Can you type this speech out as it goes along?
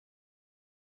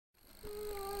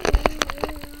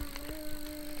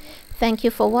Thank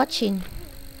you for watching.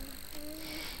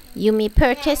 You may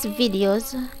purchase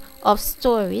videos of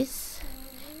stories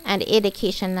and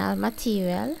educational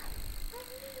material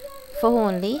for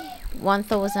only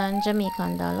 1,000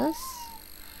 Jamaican dollars,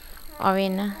 or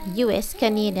in US,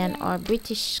 Canadian or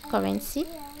British currency,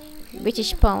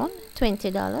 British pound,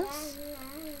 $20.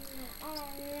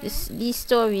 These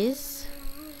stories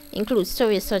include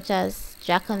stories such as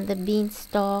Jack and the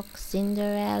Beanstalk,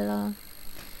 Cinderella,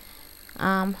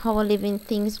 How Living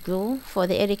Things Grow for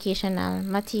the educational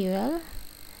material.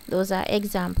 Those are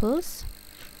examples.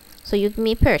 So you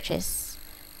may purchase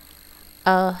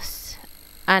a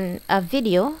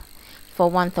video for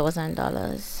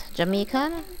 $1,000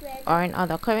 Jamaican, or in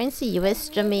other currency, US,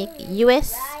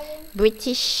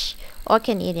 British or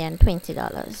Canadian,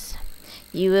 $20.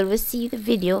 You will receive the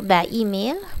video by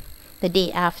email the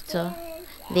day after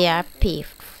they are paid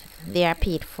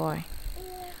for.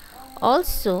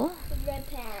 Also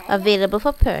available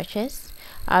for purchase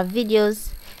are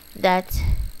videos that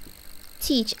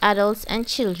teach adults and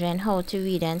children how to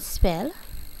read and spell.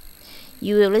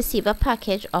 You will receive a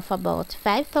package of about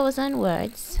 5,000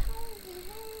 words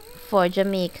for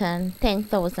Jamaican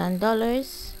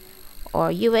 $10,000,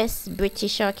 or US,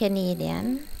 British or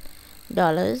Canadian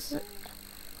dollars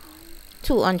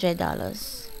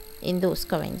 $200 in those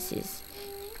currencies.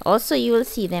 Also, you will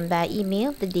see them by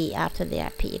email the day after they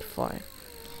are paid for.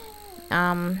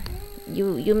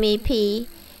 You may pay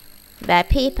by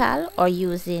PayPal or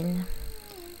using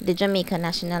the Jamaican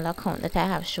national account that I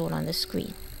have shown on the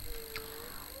screen.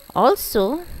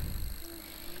 Also,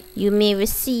 you may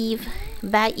receive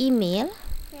by email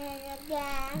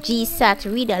GSAT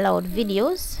read aloud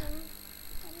videos.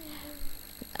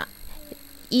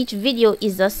 Each video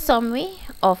is a summary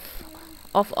of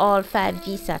all 5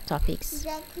 GSAT topics.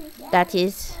 That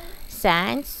is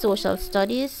science, social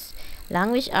studies,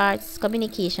 language arts,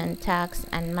 communication, tax,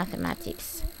 and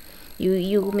mathematics.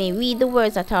 You may read the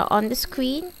words that are on the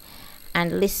screen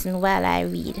and listen while I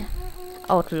read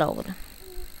out loud.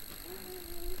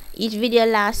 Each video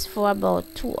lasts for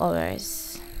about 2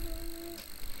 hours.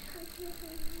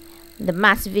 The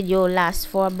maths video lasts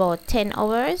for about 10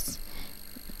 hours.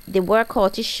 The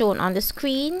workout is shown on the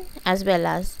screen, as well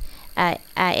as I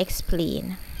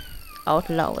explain out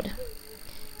loud.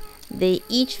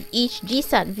 Each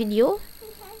GSAT video,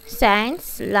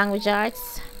 science, language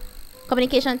arts,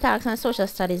 communication, tax, and social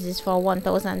studies, is for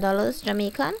 $1,000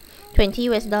 Jamaican,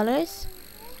 $20 US,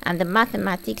 and the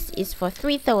mathematics is for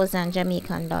 3,000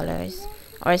 Jamaican dollars,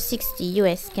 or 60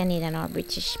 US, Canadian, or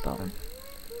British pound.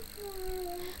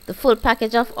 The full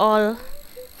package of all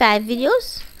 5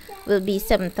 videos will be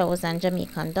 7,000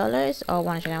 Jamaican dollars, or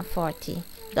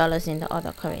 $140 in the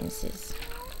other currencies.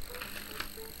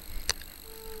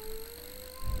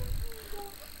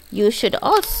 You should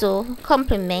also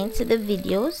complement the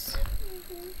videos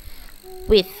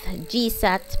with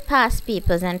GSAT past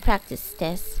papers and practice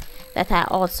tests that I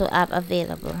also have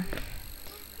available.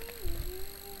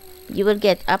 You will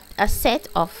get a set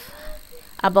of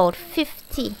about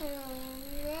 50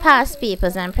 past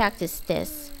papers and practice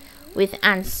tests with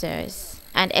answers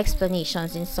and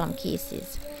explanations in some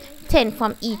cases. 10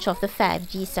 from each of the 5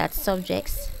 GSAT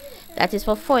subjects. That is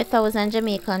for 4,000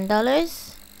 Jamaican dollars,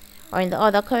 or in the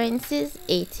other currencies,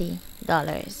 $80.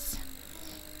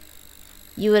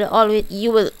 You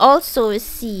will also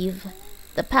receive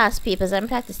the past papers and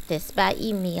practice tests by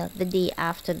email the day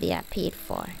after they are paid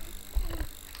for.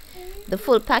 The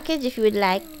full package, if you would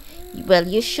like, well,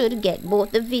 you should get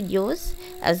both the videos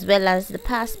as well as the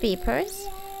past papers.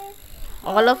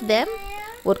 All of them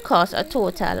would cost a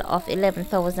total of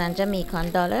 11,000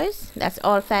 Jamaican dollars. That's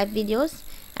all 5 videos,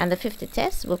 and the 50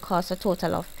 tests will cost a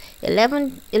total of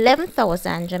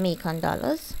 11,000 Jamaican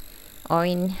dollars, or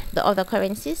in the other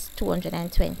currencies,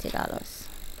 $220.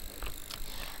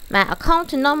 My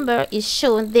account number is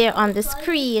shown there on the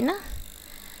screen.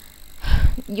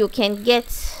 You can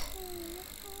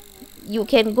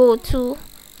go to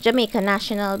Jamaica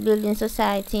National Building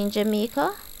Society in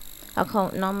Jamaica,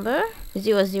 account number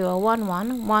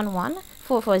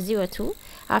 0011114402,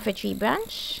 Alpha Tree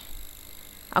branch.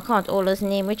 Account holder's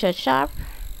name Richard Sharp,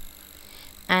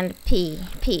 and pay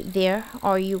there,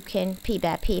 or you can pay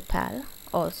by PayPal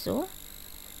also.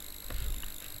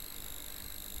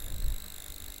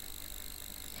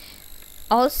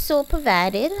 I also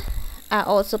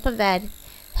provide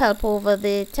help over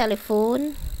the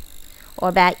telephone,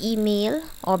 or by email,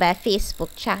 or by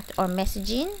Facebook chat or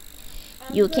messaging.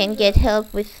 You can get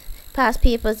help with past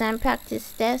papers and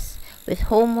practice tests, with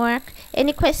homework,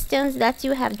 any questions that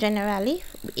you have generally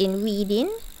in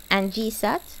reading and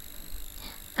GSAT,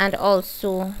 and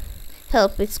also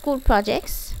help with school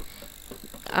projects,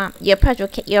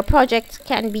 your project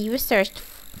can be researched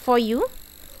for you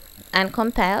and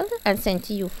compiled and sent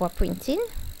to you for printing.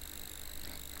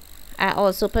 I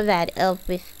also provide help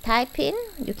with typing.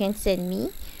 You can send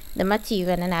me the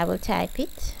material and I will type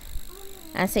it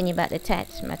and send you back the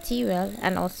typed material.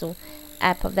 And also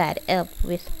I provide help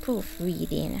with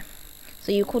proofreading.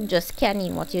 So you could just scan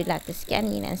in what you'd like to scan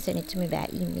in and send it to me by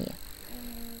email.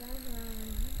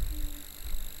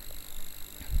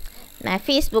 My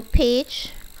Facebook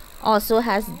page also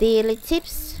has daily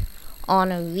tips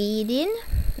on reading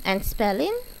and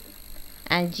spelling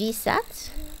and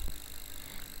GSAT.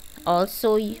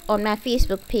 Also on my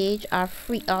Facebook page are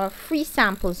free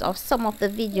samples of some of the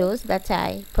videos that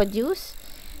I produce,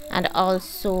 and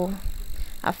also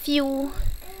a few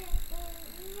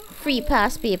free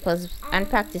past papers and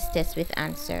practice tests with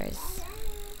answers.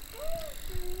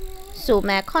 So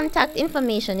my contact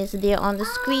information is there on the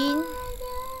screen.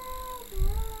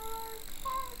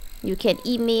 You can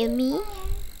email me,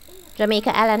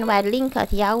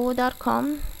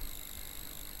 JamaicaIslandWideLink@yahoo.com.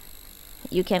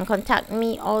 You can contact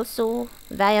me also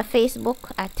via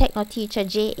Facebook at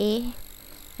TechnoTeacherJA,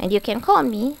 and you can call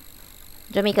me.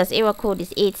 Jamaica's area code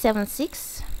is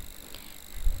 876.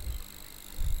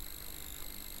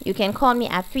 You can call me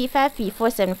at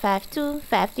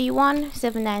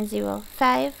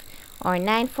 353-4752-531-7905 or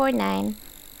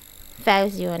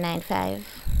 949-5095.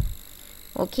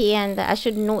 Okay, and I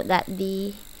should note that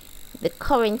the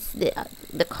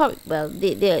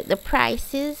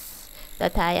prices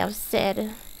that I have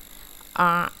said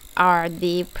are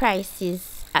the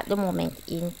prices at the moment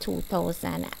in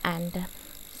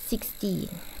 2016.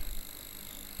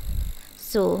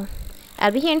 So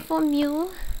I'll be hearing from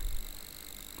you,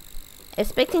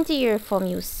 expecting to hear from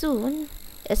you soon,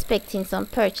 expecting some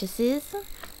purchases,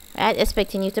 right?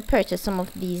 Expecting you to purchase some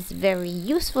of these very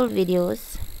useful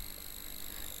videos.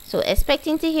 So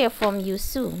expecting to hear from you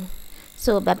soon.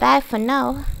 So bye bye for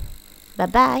now. Bye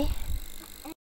bye.